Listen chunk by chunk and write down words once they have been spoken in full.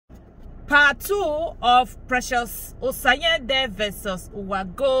Part 2 of Precious Osayande versus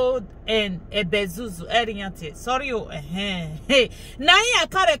Uwagold and Ebezuzu Eriante. Sorry, hey. Now I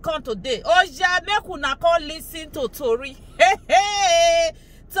can't come today. Oh, yeah, make una call listen to Tori. Hey.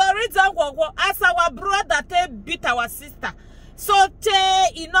 Tori don't as our brother te beat our sister. So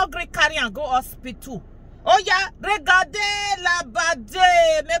te inaugurate carry and go hospital. Oh yeah, regardez la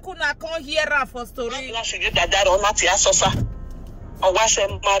bade. Make una come here for story. On va se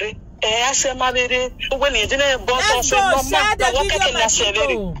marier. Et à se marier, when you didn't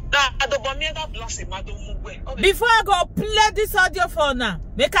before I go play this audio for now,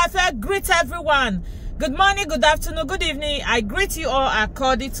 make I first greet everyone. Good morning, good afternoon, good evening. I greet you all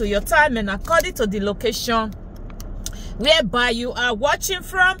according to your time and according to the location whereby you are watching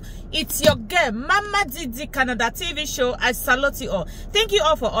from. It's your girl, Mama Didi Canada TV show. I salute you all. Thank you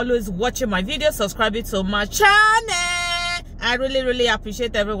all for always watching my videos, subscribing to my channel. I really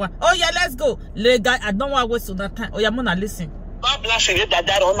appreciate everyone. Oh yeah, let's go. I don't want to waste that time. Oh yeah, Mona, listen. God bless you.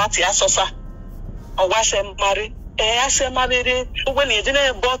 That on Matia Sosa. On was a married. I say married. When you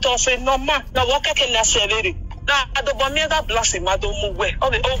didn't bought off a no man. Now what can I say? Now I don't want me that blessing, Madam Mugwe. Oh,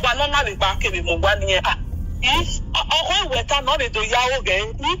 the old banana back in the 1 year. If I went on the Yao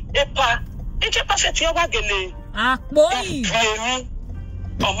game, it's a passage of a ah, boy.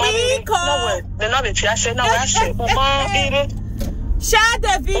 Share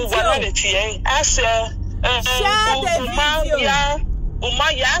the video.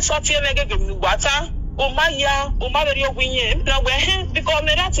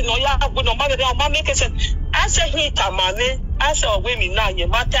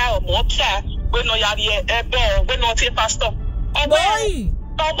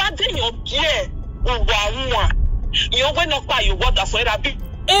 You went up by your water for a bit.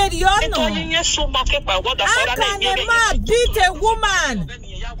 How can a man beat a woman?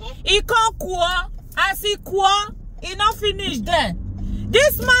 He can't quarrel. As he quarrel, he not finished there.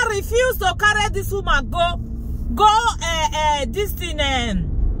 This man refused to carry this woman go this thing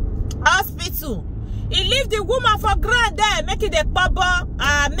hospital. He leave the woman for grand there, make it a bubble.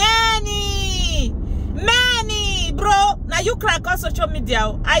 Many, bro. Now you crack on social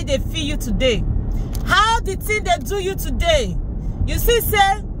media. I they feel you today. How the thing they do you today? You see,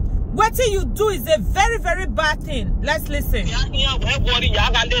 say, what you do is a very bad thing. Let's listen. This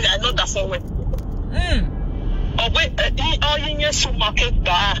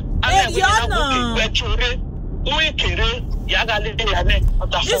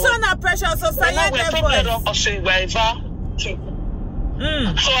one a Precious Osayande voice.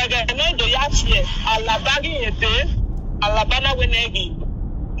 So I know the yacht here. Alabama when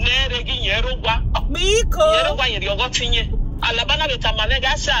Neregi Yeruwa, Yeruwa, you're watching it. Alabama with a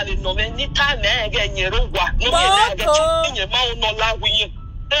malega salad, no many time again, Yeruwa, no no la win.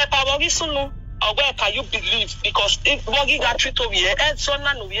 Pavagisunu, or where can you believe? Because if Woggy got treated over here, and so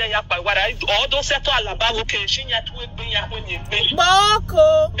none of you by what I do, all those set to Alabama location yet will be a when you pay.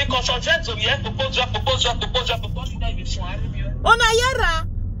 Because of that, so we have proposal. Onayera,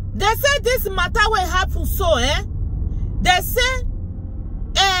 they say this matter will happen so, They say,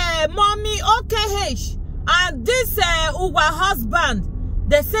 mommy OKH and this Uwa husband,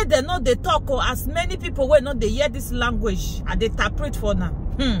 they say they know they talk as many people will not they hear this language and they interpret for now.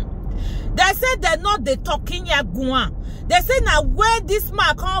 They say they know they talking Yaguan. They say now where this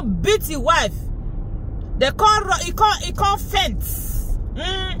man can't beat his wife, they he can't fence.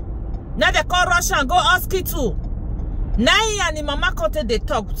 Now they call Russia and go hospital. Now he and the mama cote they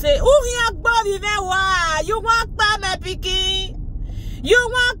talk say, you want by my picking. You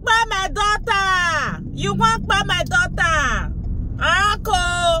want by my daughter. You want by my daughter.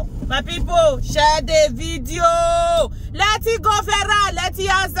 Uncle, my people, share the video. Let it go viral. Let it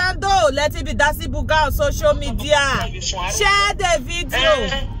asando. Let it be Dasi Buga on social media. Share the video.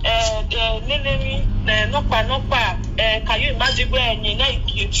 Can you imagine where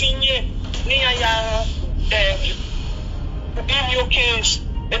you case?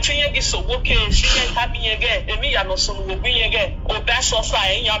 It's so okay. She ain't happy again. And me, I'm not so will be again. Oh, that's also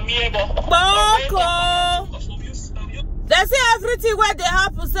I'm They say everything where they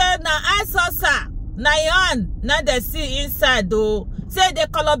have to say now I saw sir. Now they see inside though. Say they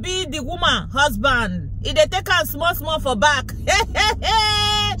color be the woman husband. If they take her small for back.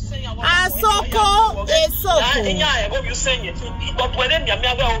 Asoko esoko. Yeah, what you saying it. But when them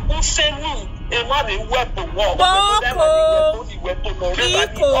who send me a money weapon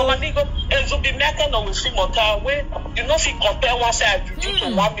and so be making on with him way. You know, if compare one side to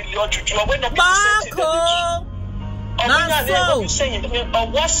 1 million to when not I'm saying,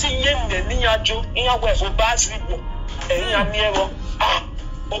 what's in the Niajo in a way for Basri and Yamiero.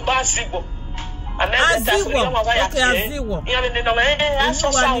 Oba aziwor. Aziwor. Okay, aziwor.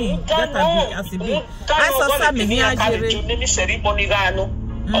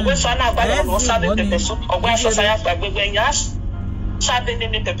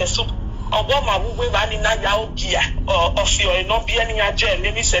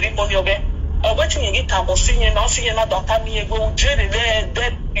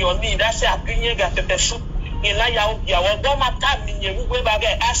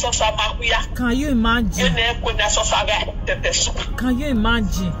 Can you imagine? Can you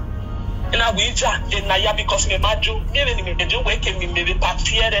imagine? Na wija na ya because me maju me do we ke me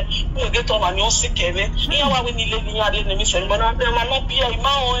patiere we get on an osikele iya wa we ni le ni ade ni ceremony na ma no bia ima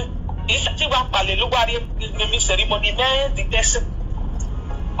o is ti wa pale lu gwa ni ceremony na the person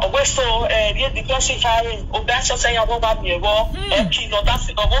oweso the person carry o da so say ya wo ba mi ewo e ki no da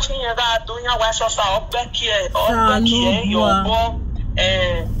si owo sin ya da do ya wa so sa o be ki e yo bo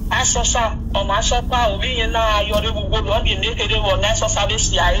asosa o ma so pa obi yen na yore gbogbo lo bi ni kede wo na so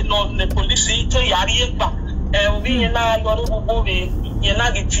service ya no ne police to yari epa obi yen na yore gbogbo be yen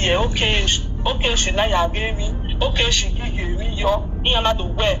na giti e okay she na ya be mi okay she give me yo yen na do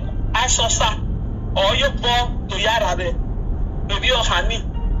we asosa o yo bo to yara be obi o hani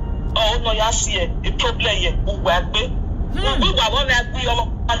o no ya si e problem ye ugba gbe ugba won na gbe yo no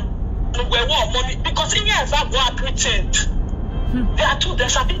we wo money because in here fa go pretend. They are too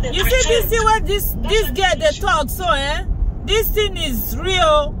desperate. You see where this girl they talk so this thing is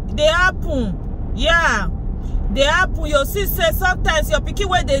real. They happen. Yeah. They happen. Your sister sometimes your picky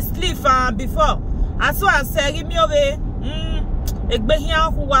where they sleep before. As well as say give me away.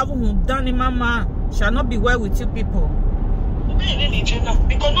 Mama shall not be well with you people.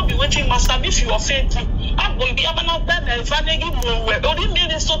 Because not be waiting master if you offend me. I will be able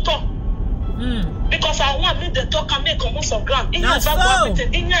to because I want me to talk and make almost some ground. In your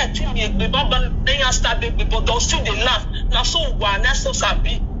team, they start but don't see the laugh. Now, so one, that's so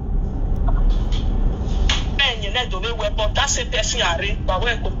sabi. And you know, the way but that's a person I read, but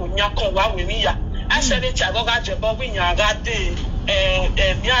when Coconia come with me, I said it, I got your bobby, I got the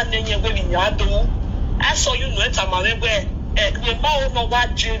I saw you know it, I'm where you know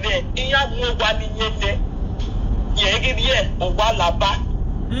what you there. In your one in your day, yeah, or wahala.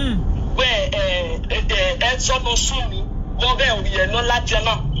 Where the son of Sumi, or well, we are not like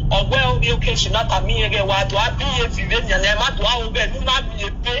Jana, or well, the occasion not a me again. Why do I be a villain? And I'm not be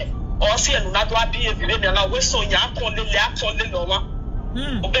a pay or see not be a villain. And I was so young on the lap on the Loma.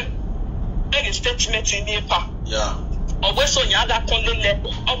 Big statement in the park. Yeah. Or we're so young that on the lap,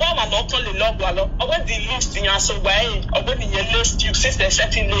 or one not on the log, or when the list in your way, or when you list you since they're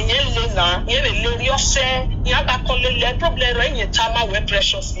setting the yellow, you say, you have that on the lap, problem in your time, I wear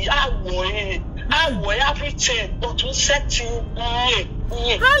precious. I will everything, but to setting.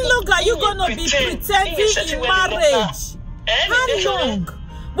 How long are you going to be pretending in marriage? How long?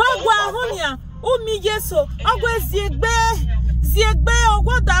 Wagwa umi yeso, ogwe ziegbe,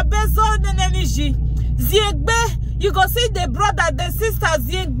 ogwa da bezo neneniji, ziegbe. You go see the brother, the sister,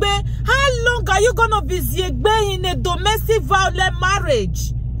 ziegbe. How long are you gonna be ziegbe in a domestic violent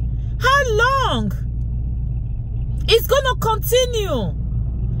marriage? How long? It's gonna continue.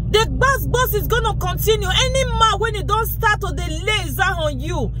 The boss is gonna continue. Any man when he don't start or they lays on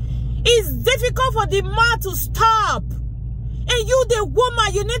you, it's difficult for the man to stop. And you, the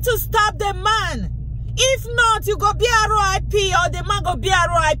woman, you need to stop the man. If not, you go be RIP or the man go be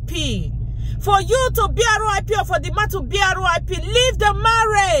RIP. For you to be RIP or for the man to be RIP, leave the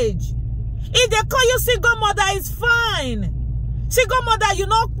marriage. If they call you single mother, it's fine. Single mother, you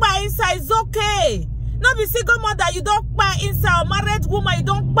don't buy inside, it's okay. Not be single mother, you don't buy inside. Or married woman, you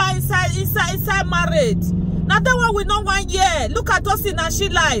don't buy inside marriage. Now that one we know 1 year. Look at us in our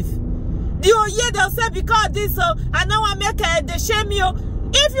life. The whole year they'll say because this, and now I make they shame you.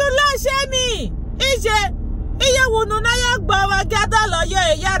 If you like shame me,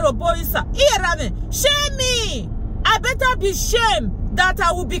 shame me. I better be shamed that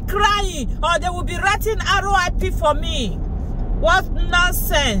I will be crying or they will be writing RIP for me. What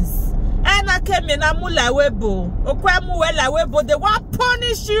nonsense. And I came in they want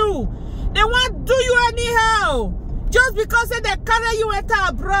punish you. They want do you anyhow. Just because they carry you enter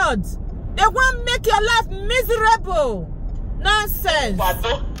abroad. They want make your life miserable. Nonsense. What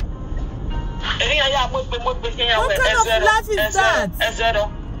kind of life is that?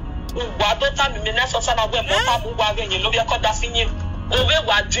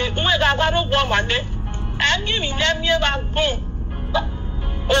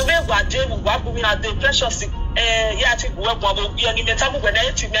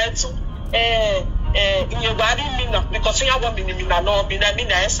 Nyewari mina because you want mina no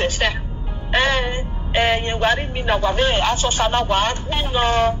mina SSF. Nyewari mina wa ve asosana wa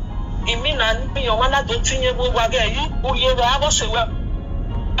mina imina ni yo wana do tinye bo wa ge yi uye wa abo se wa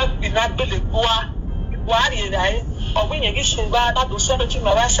bina bele kwa wari rai ogbin gi shingba na do so ti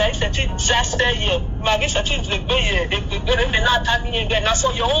ma wa sai se ti just ye ma gi se ti gbe ye egbere me na ta ni ye na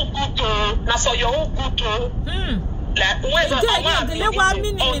so your own good na so your own good like when the wa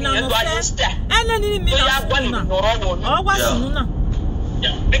mi ni na no se ene ni mi na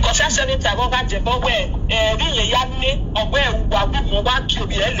because I said it about the boy ri ya ni ogbe uwa mo wa ki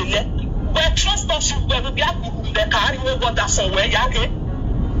obi elele but trust us we be able to carry over that somewhere ya ke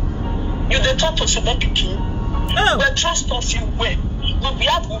you the talk to some people but trust us you we be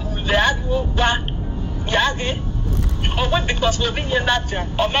able to le wa ya ke or because we be in that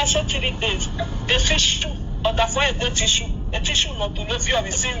or mention 3 days the fish or the for a tissue not to love you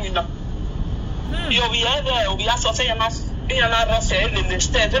have seen me now you be ever we are so say na rose le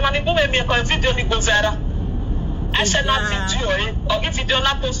stage ma ni bo me ko video ni go vera I said not video or if video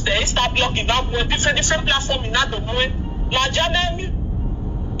na post there start blocking now different platform in that mo la jana mi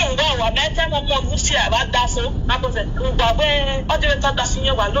ngo wa beta mo mo si aba da so na ko se ngba we o de ta da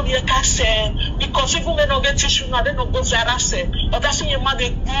sinye wa lo bi e ka se because if we no get tissue na they no go vera se o da sinye ma de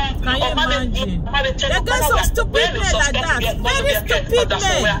o ma de the guys so stupid men like that very stupid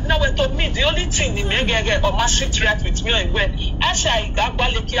men now we told me the only thing in me get or mass interact with me and where I say ga gba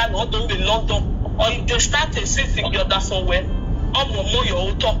le ki ana do in London or if they start a sitting your that somewhere o mo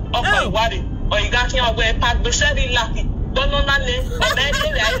yo to o ko iwari or you got here where pack be say lucky don't know na le o na le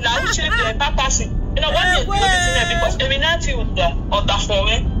la u che the papacy you know what you do because eminati with the or that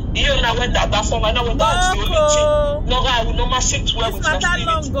somewhere you know when that somewhere now we don't see no I will no mass sit well with that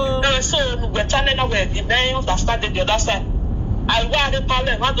so we turning away the men understand the other side I want the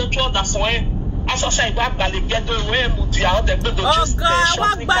problem I don't want that somewhere as I say back by the ghetto where mutia out the ghetto just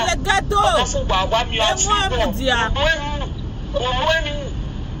walk by the ghetto also wa mi mutia when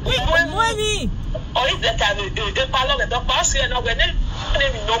or if that the parlor the pass here now when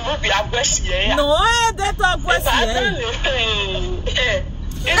no move be aggressive here no that aggressive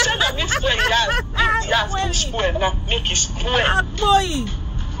it's not me square yeah square now make it square boy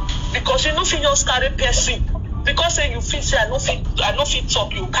because you know fi just carry person because you feel say I no fit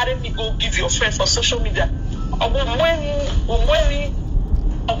talk you carry me go give your friend for social media when the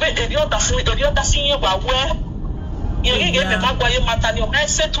other thing wa where you get me ma gba ye mata ni o I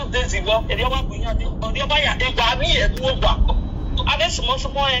say 2 days ago e wa buyan ni o de ba ya e gba mi e du ogba ade sumo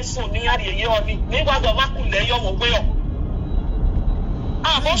e so ni ari ye oni ni gba go ma ku le yo mo gbe yo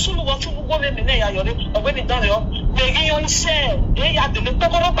mo sulu wo tu go le ne ya yo re o gbe ni dan yo le gi yo ise e ya de le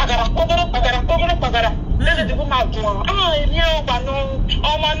pagara le de go ma gun ni o ba no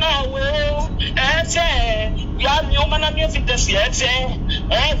o ma na we e se ya mi o ma na mi fi te si e se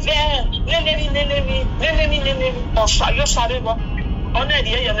ne o sa yo sare bo ona di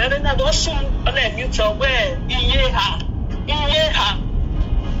ye ne na do sum ona mi to we iye ha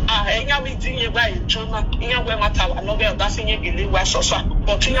enya mi di ye ba ijuna enya we mata wa no be da sinye gele wa sosa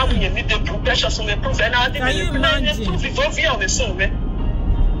but enya we mi de precious me proof and I didn't me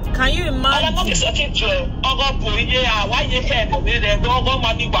can you imagine I'm not searching to ogo boye awa ye head me de ogo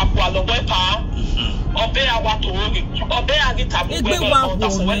ma ni wa kwa lo we pa obe awa to ogi obe agi tabu we o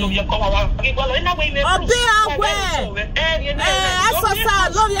so we no ye ko wa agi go lo ina we me obe awe sosa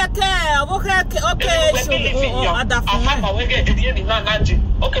lo ye ke obo ke okay so ada fun ama we get the ni na naji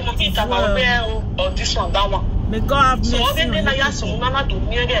okay mo kita ma we o this one that one may God have mercy so then na ya so na do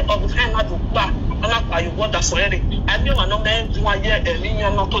mi get obo friend na do pa ana pa you what that so ere and you no me do wa ye eni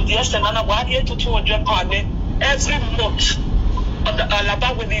yan no to the extent na wa ye to 200 pound every month on the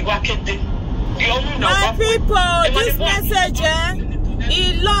alaba with the wakede. My people, this message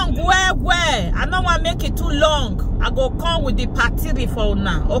is long where I don't want to make it too long. I go come with the party before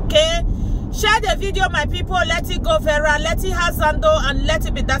now, okay? Share the video, my people. Let it go viral. Let it have Zando and let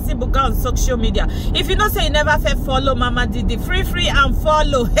it be Dancing Buga on social media. If you know say you never follow Mama Didi, free and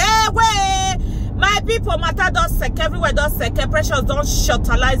follow. Hey, way! My people, matter does sec everywhere, does sec, pressures don't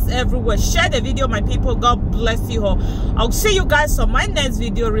shutterlize everywhere. Share the video, my people. God bless you all. I'll see you guys on my next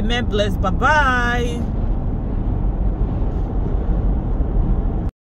video. Remain blessed. Bye-bye.